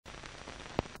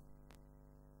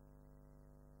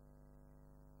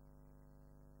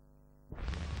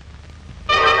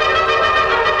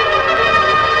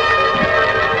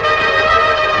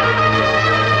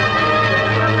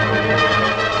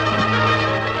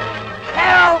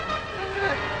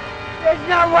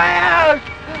way out!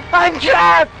 I'm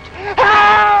trapped!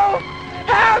 Help!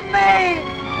 Help me!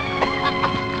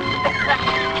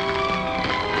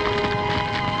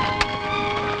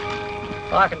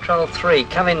 Fire Control 3,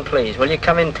 come in, please. Will you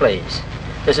come in, please?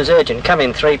 This is urgent. Come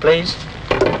in, 3, please.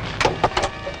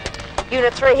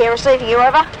 Unit 3 here, receiving you,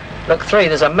 over. Look, 3,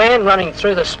 there's a man running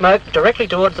through the smoke directly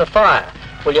towards the fire.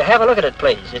 Will you have a look at it,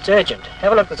 please? It's urgent.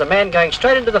 Have a look. There's a man going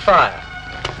straight into the fire.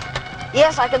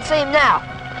 Yes, I can see him now.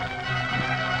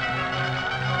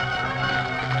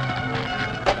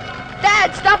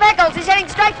 Dad, stop Eccles. He's heading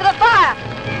straight for the fire.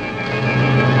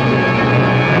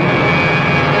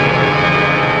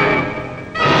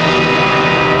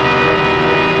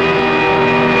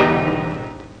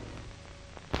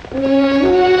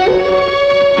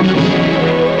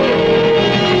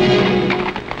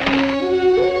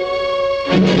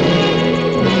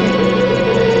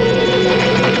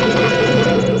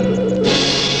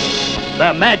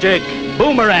 The Magic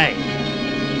Boomerang.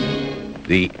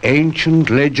 The ancient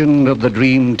legend of the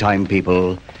Dreamtime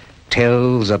people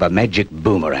tells of a magic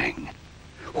boomerang.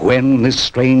 When this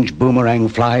strange boomerang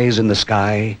flies in the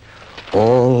sky,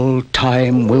 all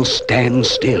time will stand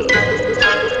still.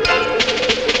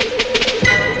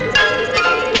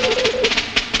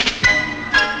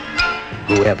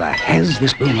 Whoever has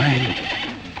this boomerang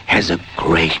has a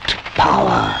great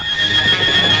power.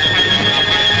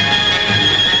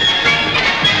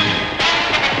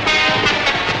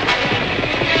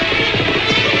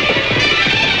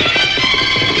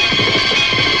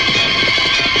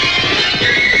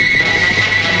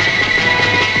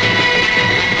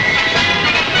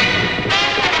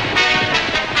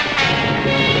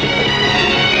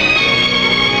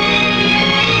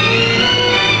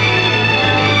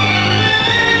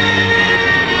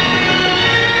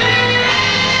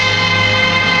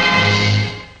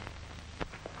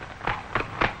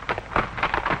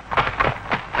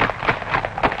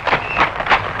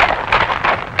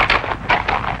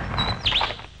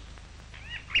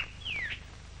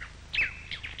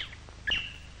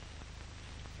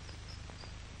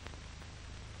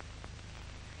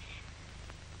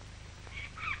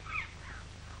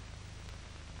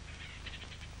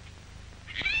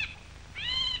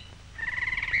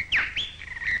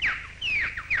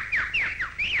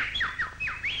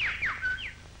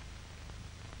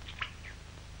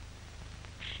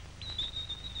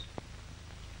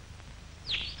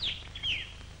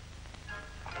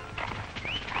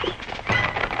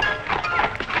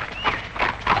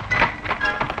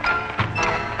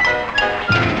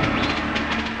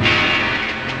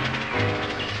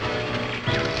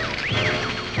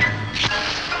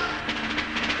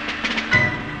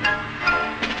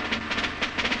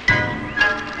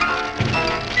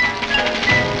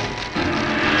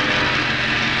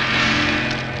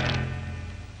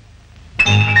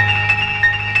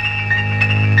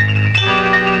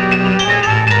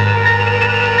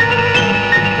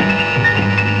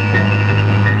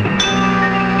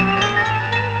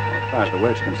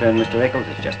 Concerned, Mr. Eccles,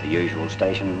 it's just the usual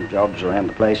station jobs around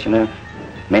the place, you know.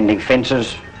 Mending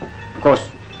fences. Of course,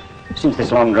 since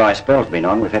this long dry spell's been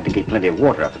on, we've had to keep plenty of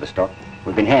water up for the stock.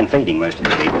 We've been hand-feeding most of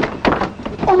the people.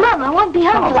 Oh, Mum, I won't be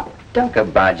home. Oh, don't go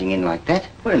barging in like that.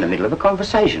 We're in the middle of a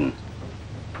conversation.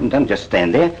 And don't just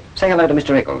stand there. Say hello to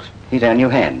Mr. Eccles. He's our new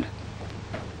hand.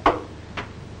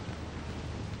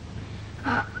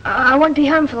 I won't be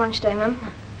home for lunch day, Mum.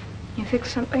 You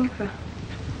fix something for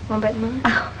Wombat and Mum?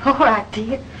 Oh, all right,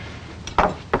 dear.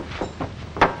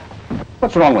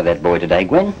 What's wrong with that boy today,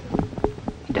 Gwen?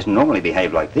 He doesn't normally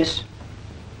behave like this.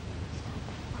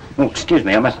 Oh, excuse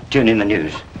me, I must tune in the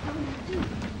news.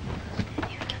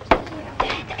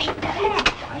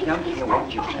 I don't hear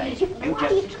what you say. You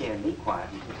just sit there and be quiet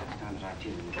until such time as I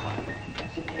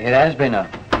tune in. It has been a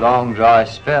long, dry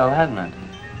spell, hasn't it?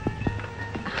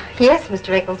 Yes, Mr.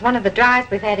 Eccles, one of the driest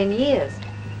we've had in years.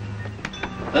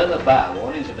 Further fire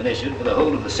warnings have been issued for the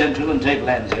whole of the Central and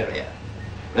Tablelands area.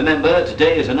 Remember,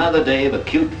 today is another day of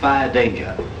acute fire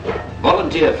danger.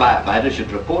 Volunteer firefighters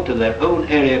should report to their own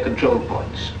area control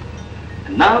points.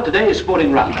 And now, today's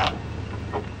sporting roundup.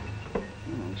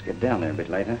 Let's get down there a bit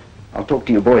later. I'll talk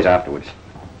to you boys afterwards.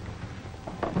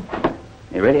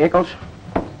 You ready, Eccles?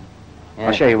 Yeah.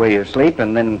 I'll show you where you sleep,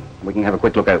 and then we can have a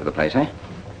quick look over the place, eh?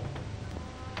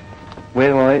 Where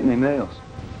do I eat my meals?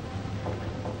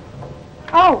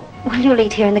 Oh, well, you'll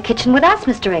eat here in the kitchen with us,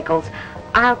 Mr. Eccles.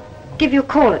 I'll give you a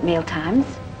call at meal times.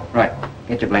 Right.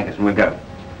 Get your blankets and we'll go.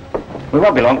 We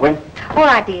won't be long, Gwen. All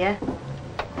right, dear.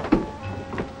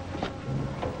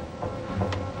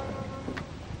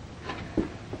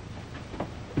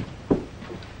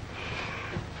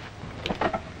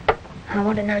 I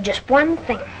want to know just one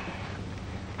thing.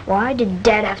 Why did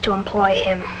Dad have to employ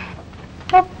him?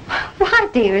 Oh, why,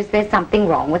 dear, is there something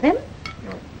wrong with him?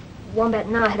 Wombat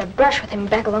and I had a brush with him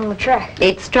back along the track.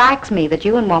 It strikes me that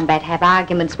you and Wombat have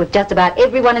arguments with just about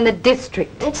everyone in the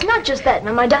district. It's not just that,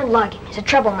 Mum. I don't like him. He's a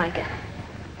troublemaker.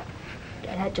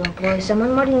 Dad had to employ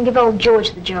someone. Why didn't you give old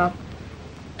George the job?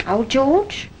 Old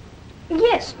George?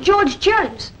 Yes, George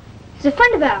Jones. He's a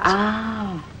friend of ours.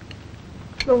 Ah.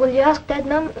 Well, will you ask Dad,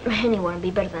 Mum? Anyone would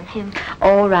be better than him.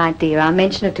 All right, dear. I'll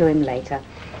mention it to him later.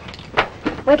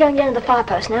 We're going down to the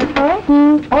firepost now, all right?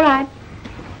 All right.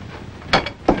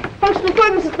 Thanks for the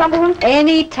food, Mrs. Thumbleton.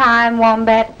 Anytime,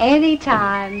 Wombat,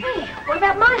 anytime. Hey, what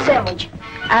about my sandwich?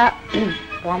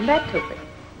 Wombat took it.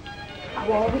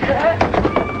 Oh, over there.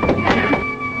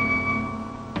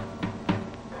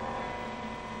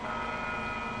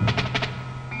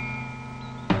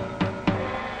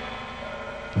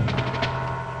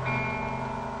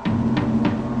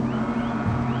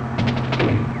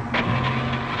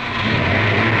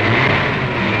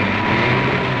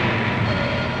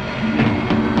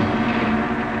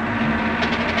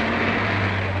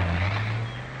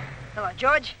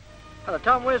 George? Hello,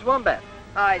 Tom. Where's Wombat?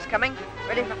 He's coming.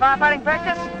 Ready for firefighting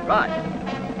practice? Right.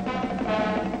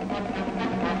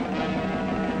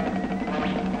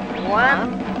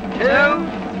 1,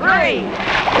 2,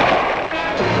 3.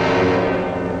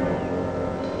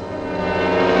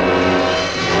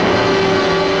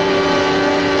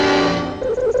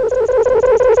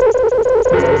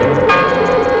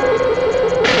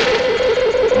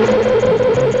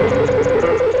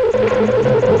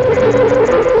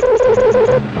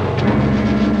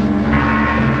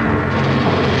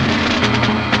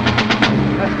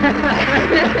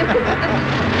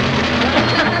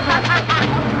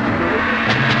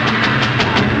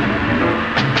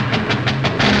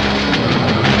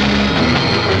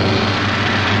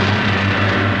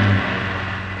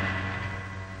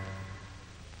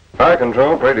 Fire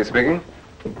Control, Brady speaking.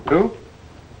 Who?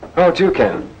 Oh, it's you,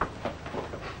 Ken.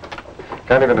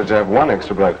 Can't even have one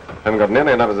extra bloke. Haven't got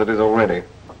nearly enough as it is already.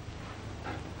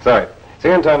 Sorry. See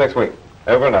you in town next week.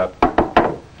 Over and out.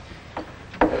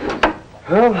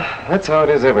 Well, that's how it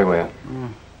is everywhere.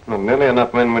 Not nearly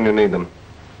enough men when you need them.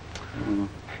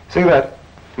 See that?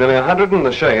 Nearly 100 in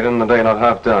the shade and the day not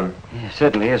half done. Yeah, it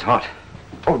certainly is hot.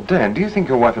 Oh, Dan, do you think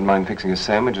your wife would mind fixing a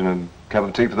sandwich and a cup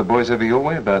of tea for the boys over your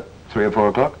way about 3 or 4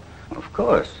 o'clock? Of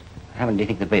course. How many do you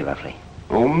think there'd be, roughly?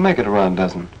 Oh, make it around a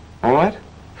dozen. All right?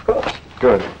 Of course.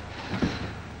 Good.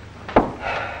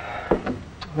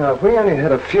 Now, if we only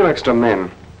had a few extra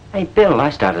men. Hey, Bill, I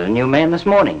started a new man this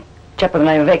morning. Chap by the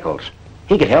name of Eccles.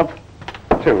 He could help.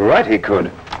 You're right, he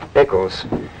could. Eccles.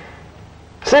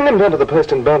 Send him down to the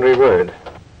post in Boundary Road.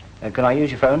 Can I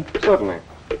use your phone? Certainly.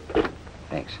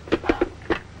 Thanks.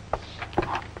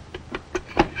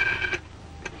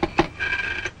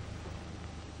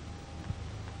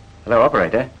 Hello,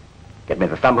 operator. Get me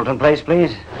the Thumbleton place,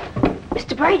 please.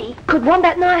 Mr. Brady, could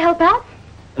Wombat and I help out?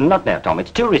 Not now, Tom.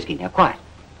 It's too risky. Now, quiet.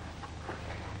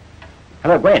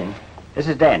 Hello, Gwen. This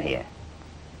is Dan here.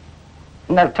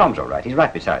 No, Tom's all right. He's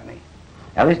right beside me.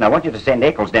 Now, listen, I want you to send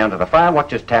Eccles down to the Fire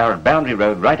Watcher's Tower at Boundary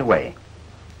Road right away.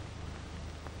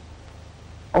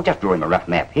 Oh, just draw him a rough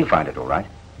map. He'll find it all right.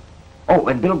 Oh,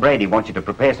 and Bill Brady wants you to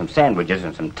prepare some sandwiches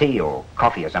and some tea or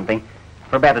coffee or something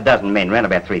for about a dozen men round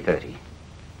about 3:30.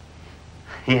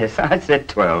 Yes, I said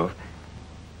 12.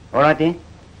 All right, dear?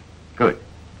 Good.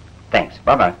 Thanks.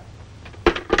 Bye-bye.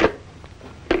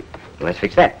 Let's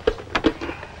fix that.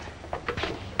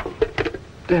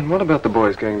 Dan, what about the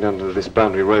boys going down to this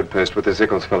Boundary Road post with this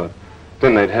Eccles fellow?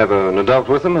 Then they'd have an adult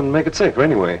with them and make it safer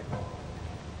anyway.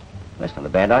 That's not a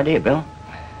bad idea, Bill.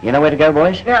 You know where to go,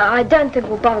 boys? No, I don't think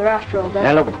we'll bother after all, Dad.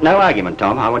 Now, look, no argument,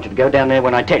 Tom. I want you to go down there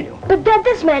when I tell you. But, Dad,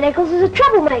 this man Eccles is a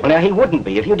troublemaker. Well, now, he wouldn't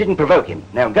be if you didn't provoke him.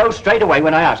 Now, go straight away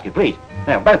when I ask you, please.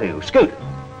 Now, both of you, scoot.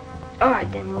 All right,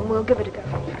 then. We'll give it a go.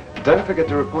 Don't forget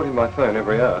to report him by phone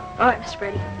every hour. All right, Mr.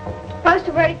 Brady.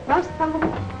 Poster Brady. Poster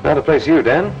Thumbleton. Now to place you,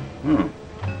 Dan.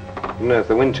 You know, if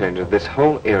the wind changes, this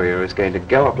whole area is going to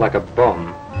go up like a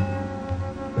bomb.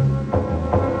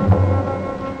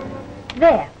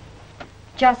 There.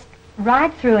 Just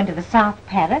ride through into the south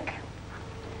paddock.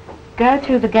 Go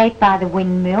through the gate by the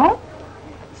windmill.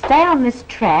 Stay on this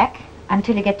track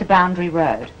until you get to Boundary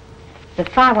Road. The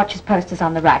fire watcher's post is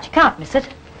on the right. You can't miss it.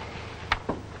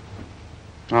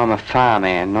 I'm a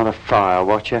fireman, not a fire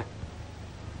watcher.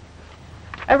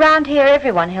 Around here,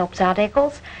 everyone helps out,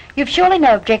 Eccles. You've surely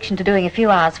no objection to doing a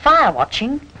few hours fire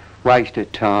watching. Waste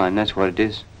of time, that's what it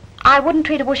is. I wouldn't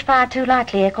treat a bushfire too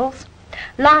lightly, Eccles.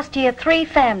 Last year, 3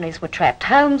 families were trapped.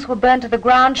 Homes were burned to the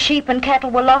ground. Sheep and cattle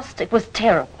were lost. It was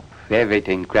terrible.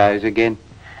 Everything grows again.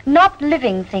 Not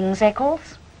living things,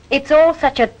 Eccles. It's all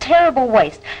such a terrible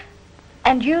waste.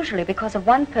 And usually because of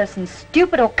one person's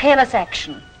stupid or careless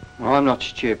action. Well, I'm not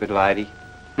stupid, lady.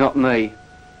 Not me.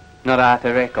 Not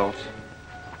Arthur Eccles.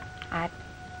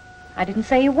 I didn't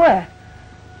say you were.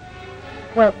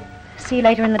 Well, see you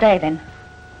later in the day then.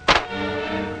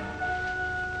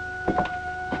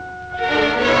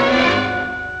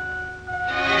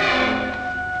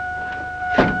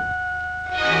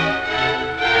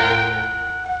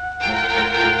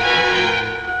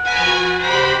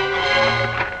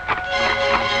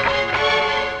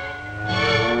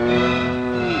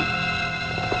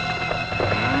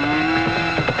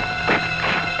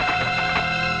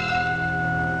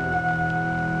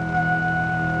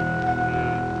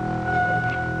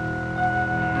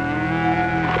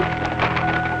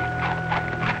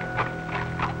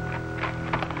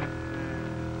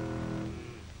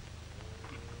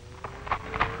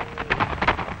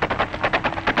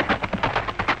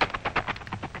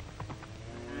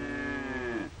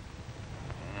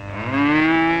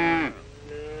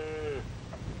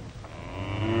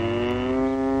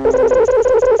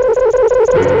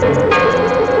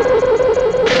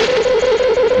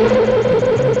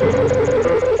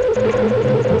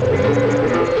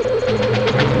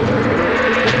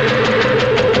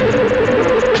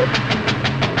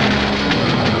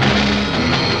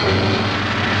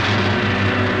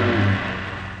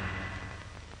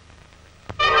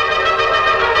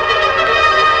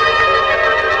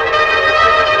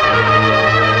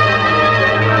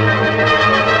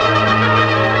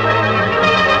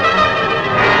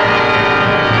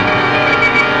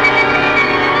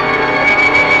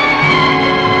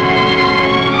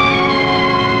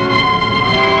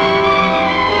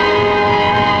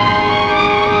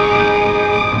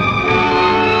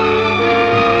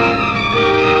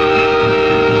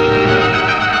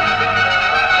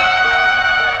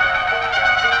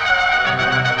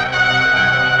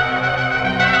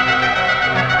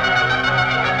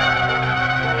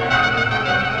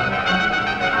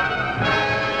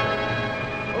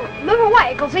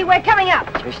 We're coming up.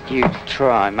 Just you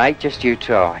try, mate. Just you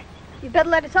try. You better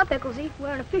let us up, Ecclesy.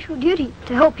 We're on official duty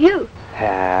to help you.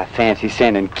 Ah, fancy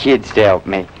sending kids to help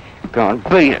me. Go on,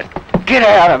 beat it. Get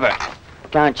out of it.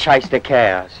 Go and chase the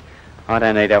cows. I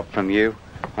don't need help from you.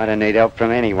 I don't need help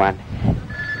from anyone.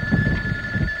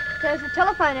 There's the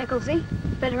telephone, Ecclesy.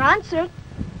 Better answer it.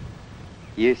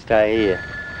 You stay here.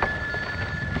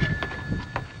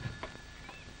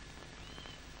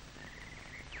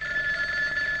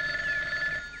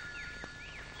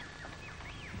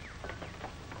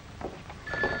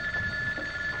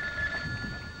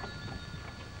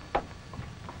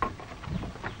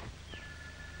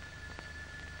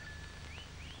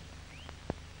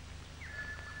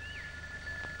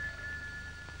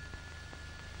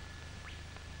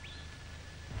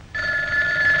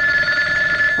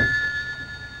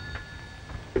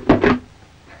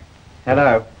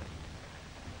 Hello.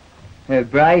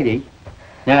 Brady?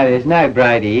 No, there's no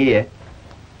Brady here.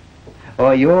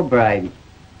 Oh, you're Brady.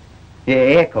 Yeah,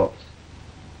 Eccles.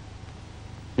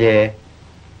 Yeah.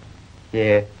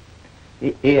 Yeah.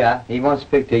 Here, he wants to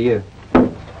speak to you.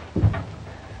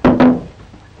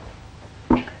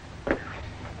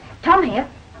 Tom here.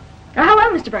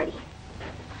 Hello, Mr. Brady.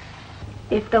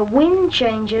 If the wind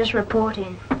changes, report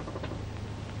in.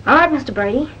 All right, Mr.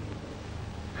 Brady.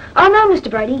 Oh, no, Mr.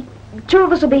 Brady. The two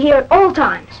of us will be here at all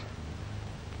times.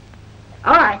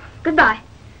 All right. Goodbye.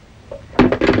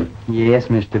 Yes,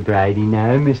 Mr. Brady.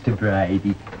 No, Mr.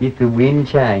 Brady. If the wind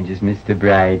changes, Mr.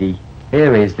 Brady.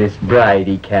 Who is this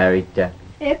Brady character?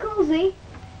 Ecclesy,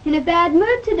 in a bad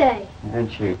mood today.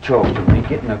 Don't you talk to me.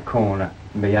 Get in the corner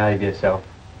and behave yourself.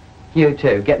 You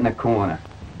too, get in the corner.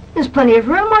 There's plenty of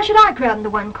room. Why should I crowd into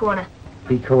one corner?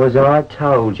 Because I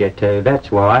told you to,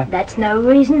 that's why. That's no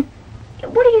reason.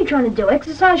 What are you trying to do?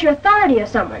 Exercise your authority or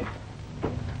something?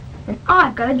 And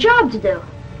I've got a job to do.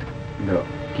 Look,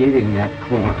 get in that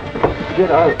corner. Get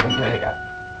over there.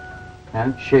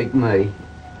 Don't shake me.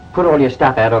 Put all your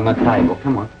stuff out on the table.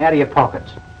 Come on, out of your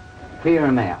pockets. Clear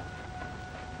them out.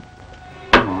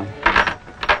 Come on.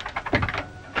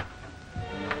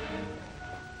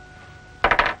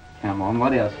 Come on,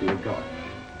 what else have you got?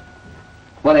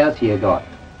 What else have you got?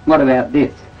 What about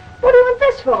this? What do you want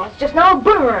this for? It's just an old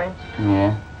boomerang.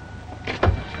 Yeah.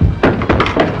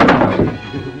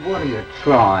 What are you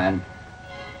trying?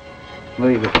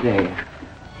 Leave it there.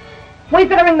 We'd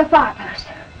better ring the fire post.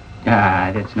 Ah,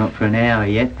 that's not for an hour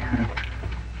yet.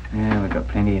 Yeah, we've got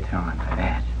plenty of time for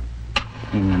that.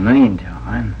 In the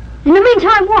meantime... In the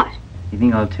meantime, what? You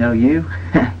think I'll tell you?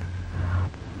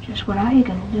 Just what are you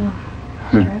going to do,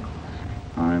 Mr. Eccles?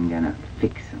 I'm going to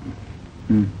fix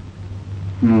them.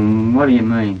 What do you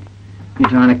mean? You're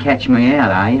trying to catch me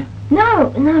out, are you? No,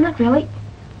 not really.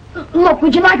 Look,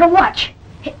 would you like a watch?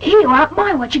 Here you are,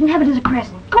 my watch. You can have it as a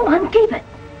present. Go on, keep it.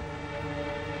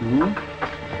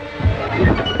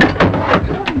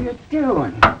 What are you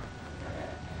doing?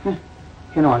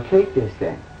 Can I keep this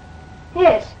then?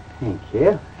 Yes. Thank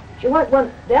you. You won't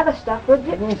want the other stuff, would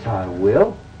you? Yes, I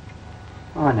will.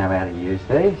 I know how to use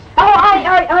these. Oh,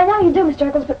 I know you do, Mr.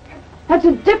 Eccles, but that's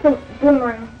a different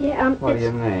boomerang. Yeah, What do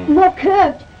you mean? more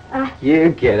curved. You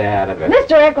get out of it.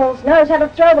 Mr. Eccles knows how to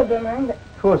throw the boomerang, but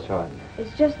Of course I do.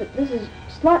 it's just that this is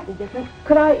slightly different.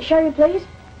 Could I show you, please?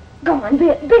 Go on, be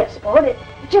a sport.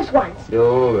 Just once. You're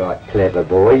all right, clever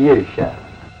boy. You show.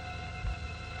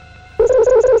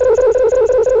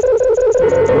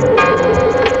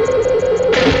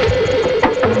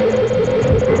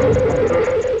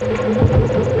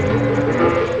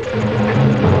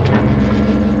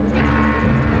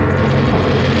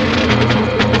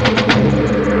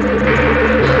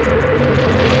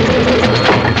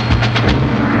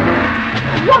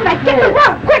 Wombat, get the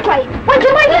rope, quickly! When'd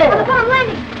you leave it for the farm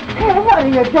landing? Hey, what are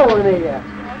you doing here?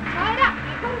 Right up.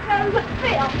 Come down with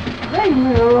Phil. Leave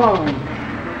me alone.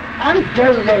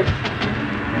 Undo this.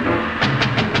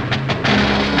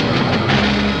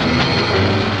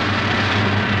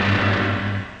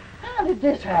 How did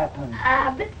this happen?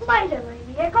 A bit later,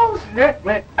 Lady Eccles. Get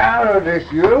me out of this,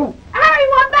 you. Hurry,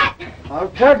 Wombat! I'll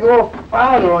tell your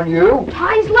father on you.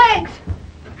 Tie his legs.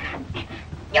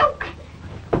 You.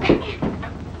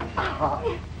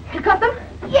 You got them?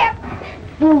 Yep.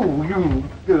 Fool, you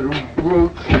little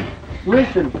brute.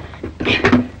 Listen.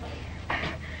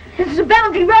 This is a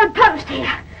Boundary Road post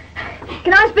here.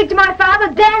 Can I speak to my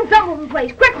father, Dan Thumbleton,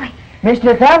 please? Quickly.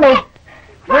 Mr. Thumbleton.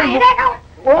 Quiet, Echo.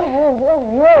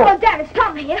 Whoa. Oh, Dan, it's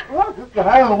Tom here. What the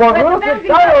hell? What We're look the at Boundary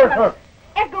Road that? post.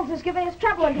 Eccles is giving us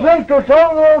trouble in here. Mr.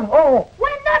 Thumbleton.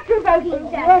 We're not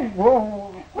provoking, Dan.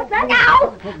 What's that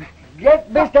now?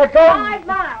 Get Mr. Thumbleton. 5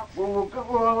 miles. Oh,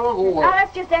 Oh,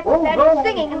 that's just Eccles, Dan. He's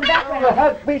singing in the background.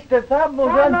 That's Mr. 5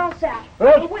 Thumbleton. miles south.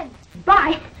 Right. The wind.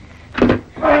 Bye.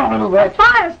 The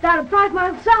fire started 5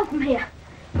 miles south from here.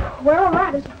 We're all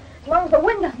right as long as the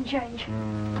wind doesn't change.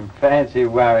 Fancy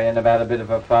worrying about a bit of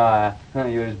a fire.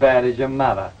 You're as bad as your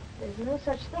mother. There's no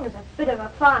such thing as a bit of a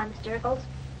fire, Mr. Eccles.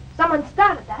 Someone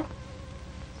started that.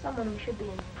 Someone who should be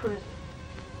in prison.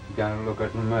 Don't look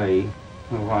at me.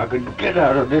 If I could get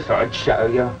out of this, I'd show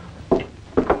you.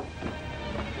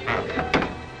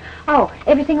 Oh,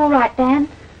 everything all right, Dan?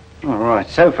 All right,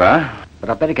 so far. But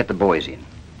I'd better get the boys in.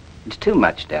 It's too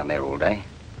much down there all day.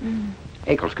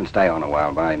 Eccles can stay on a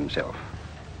while by himself.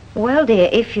 Well, dear,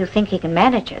 if you think he can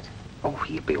manage it. Oh,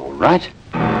 he'll be all right.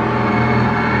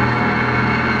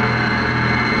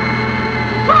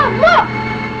 Tom, look!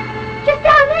 Just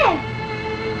down there!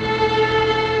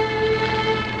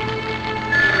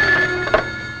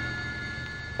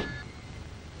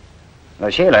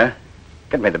 Sheila,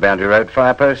 get me the Boundary Road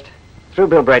fire post. Through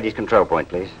Bill Brady's control point,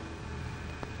 please.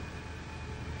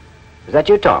 Is that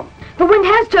you, Tom? The wind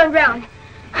has turned round.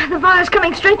 The fire's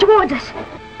coming straight towards us.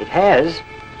 It has?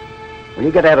 Well,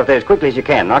 you get out of there as quickly as you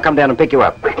can, and I'll come down and pick you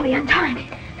up. Quickly on time.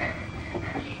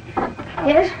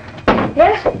 Yes?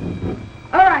 Yes?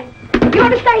 All right. You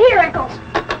want to stay here, Eccles?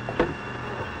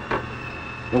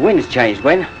 The wind's changed,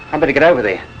 Gwen. I better get over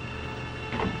there.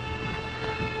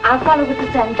 I'll follow with the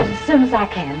sandwiches as soon as I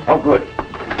can. Oh, good.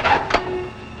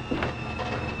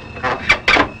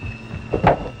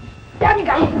 Down you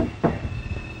go.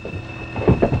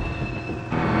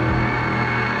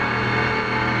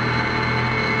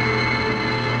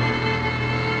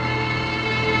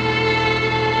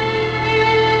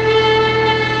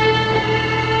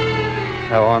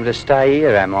 So I'm to stay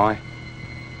here, am I?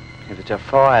 If it's a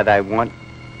fire they want,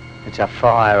 it's a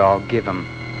fire I'll give them.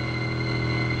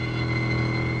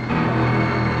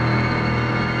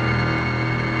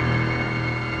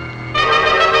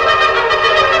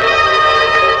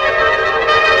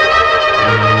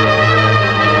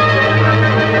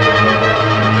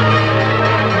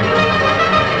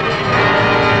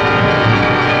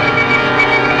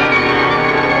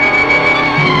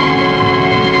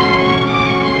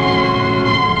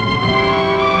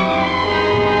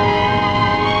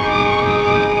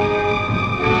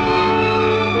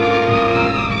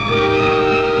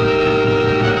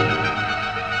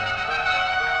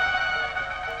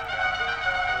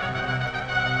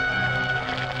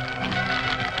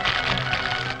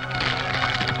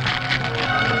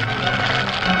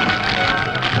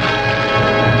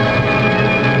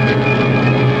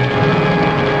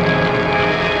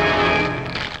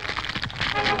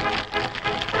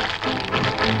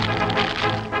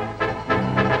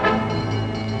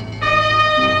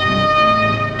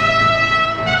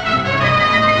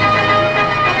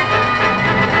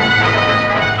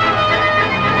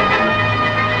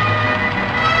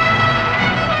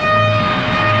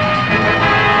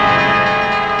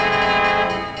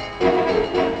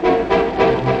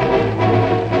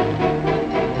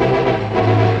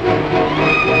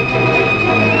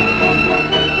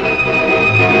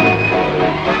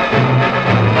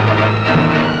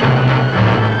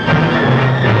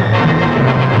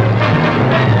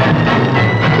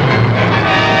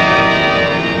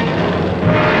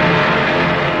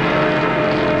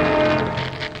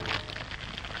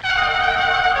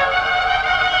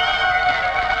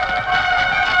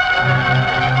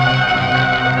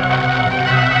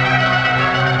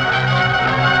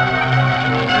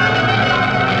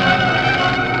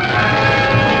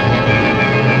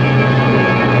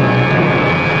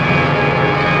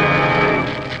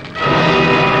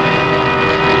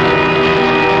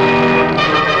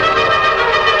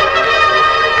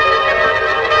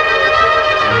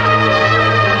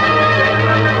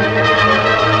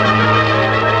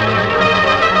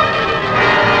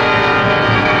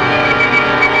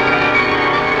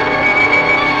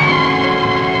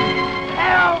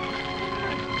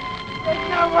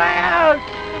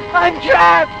 I'm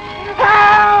trapped!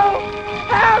 Help!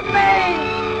 Help me!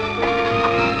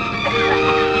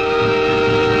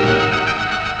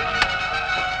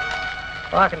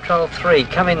 Fire Control 3,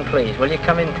 come in, please. Will you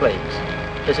come in, please?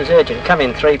 This is urgent. Come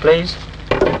in, 3, please.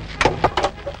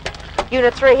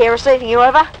 Unit 3 here, receiving you,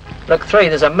 over. Look, 3,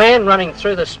 there's a man running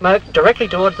through the smoke directly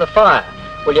towards the fire.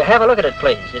 Will you have a look at it,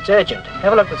 please? It's urgent.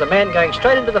 Have a look. There's a man going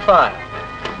straight into the fire.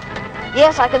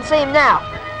 Yes, I can see him now.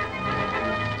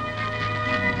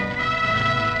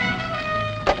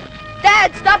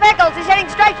 Dad, stop Eccles. He's heading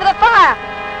straight for the fire.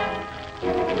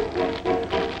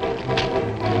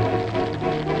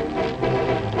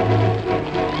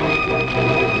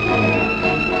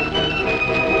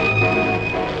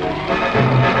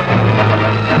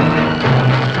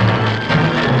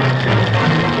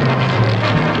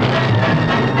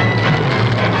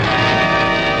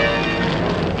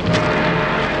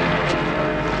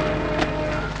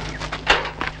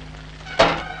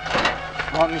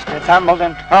 Oh, Mr.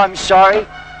 Thumbleton, I'm sorry.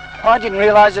 I didn't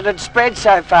realise it had spread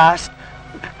so fast.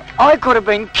 I could have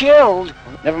been killed.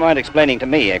 Never mind explaining to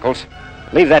me, Eccles.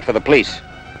 Leave that for the police.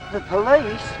 The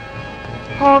police?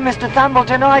 Oh, Mr.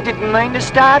 Thumbleton, I didn't mean to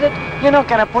start it. You're not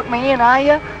going to put me in, are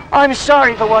you? I'm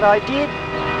sorry for what I did.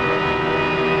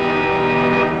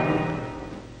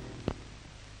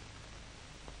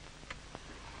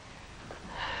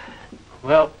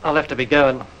 Well, I'll have to be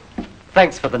going.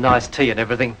 Thanks for the nice tea and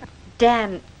everything.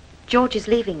 Dan, George is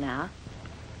leaving now.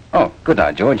 Oh, good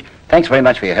night, George. Thanks very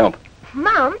much for your help.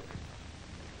 Mum?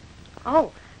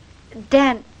 Oh,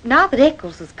 Dan, now that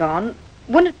Eccles is gone,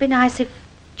 wouldn't it be nice if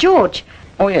George...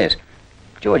 Oh, yes.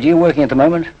 George, are you working at the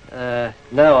moment? No,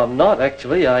 I'm not,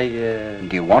 actually. Do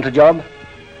you want a job?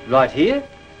 Right here?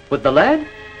 With the lad?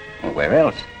 Well, where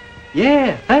else?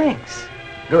 Yeah, thanks.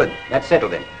 Good. That's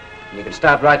settled then. You can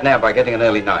start right now by getting an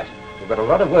early night. We've got a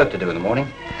lot of work to do in the morning.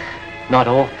 Not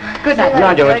all. Good night. Good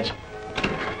night, George.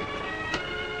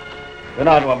 Good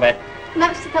night, Wombat.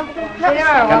 Night, Mr. Thumbleton.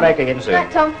 Come back again soon.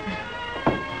 Night, Tom.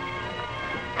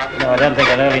 No, I don't think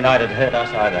an early night would hurt us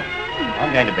either.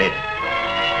 I'm going to bed.